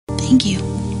Thank you.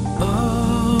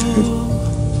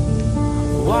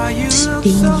 Just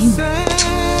being you.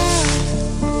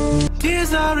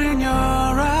 Tears are in your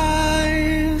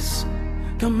eyes.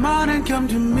 Come on and come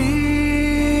to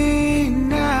me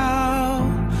now.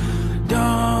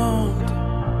 Don't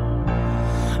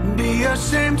be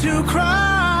ashamed to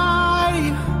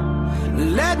cry.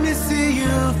 Let me see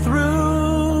you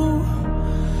through.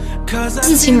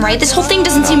 Doesn't seem right. This whole thing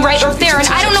doesn't seem right or fair, and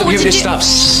I don't know what to do.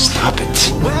 Stop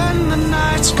it.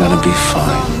 It's gonna be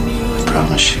fine. I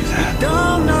promise you that.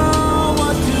 Don't know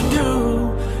what to do.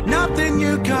 Nothing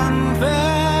you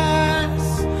confess.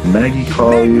 Maggie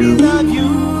call you?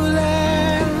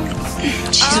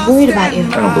 She's worried about you.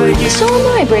 I don't believe you. So am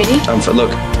I, Brady.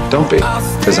 Look, don't be,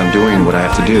 because I'm doing what I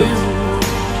have to do.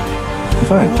 I'm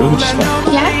fine, doing just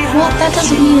fine. Yeah? Well, that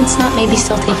doesn't mean it's not maybe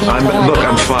still taking a toll. Look,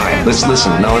 I'm fine. Listen,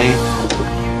 Melanie.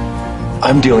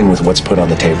 I'm dealing with what's put on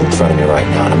the table in front of me right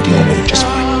now, and I'm dealing with it just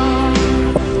fine.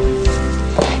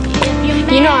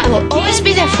 You know I will always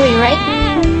be there for you, right?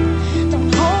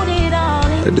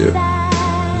 I do.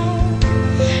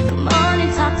 Come on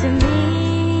and talk to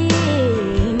me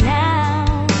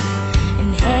now.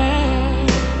 And hey,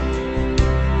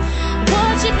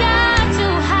 what you got to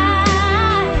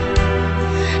hide?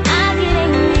 I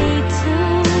didn't need to.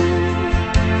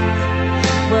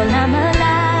 Well, I'm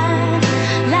alive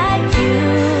like you.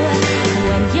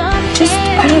 When you're Just,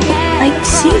 I don't like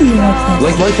seeing you like this.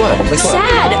 Like what? Like what?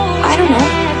 Sad. I don't know.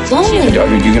 Lonely. Are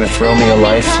you gonna throw me a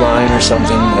lifeline or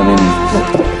something? I mean...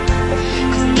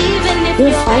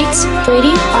 Your fights,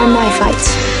 Brady, are my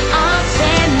fights. I'll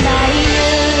stand by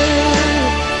you.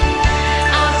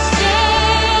 I'll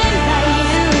stand by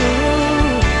you.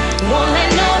 Won't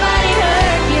let nobody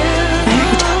hurt you. Why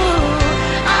are you talking?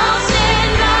 I'll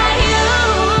stand by you.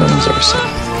 No one's ever said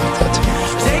anything like that to me.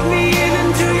 Take me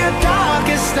into your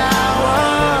darkest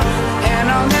hour, and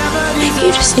I'll never be. Maybe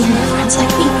you just need more friends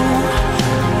like me.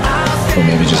 Or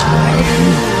maybe just more of you.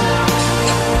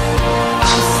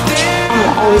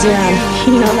 I'm always around.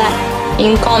 You know that.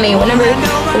 You can call me whenever you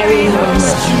want.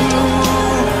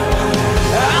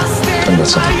 Talking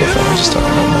about something different. I'm just talking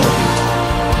about more of you.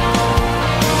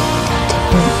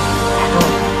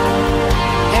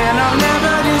 And I'll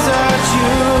never desert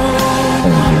you.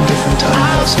 Only in different time.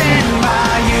 I'll stand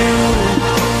by you.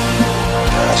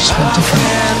 I just want different.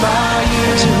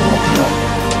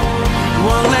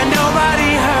 Won't let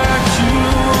nobody hurt you.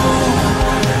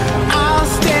 I'll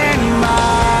stand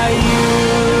by you.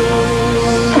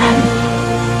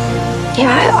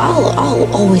 Yeah, I'll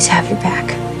always have your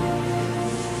back.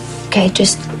 Okay,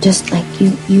 just like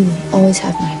you always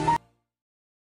have mine.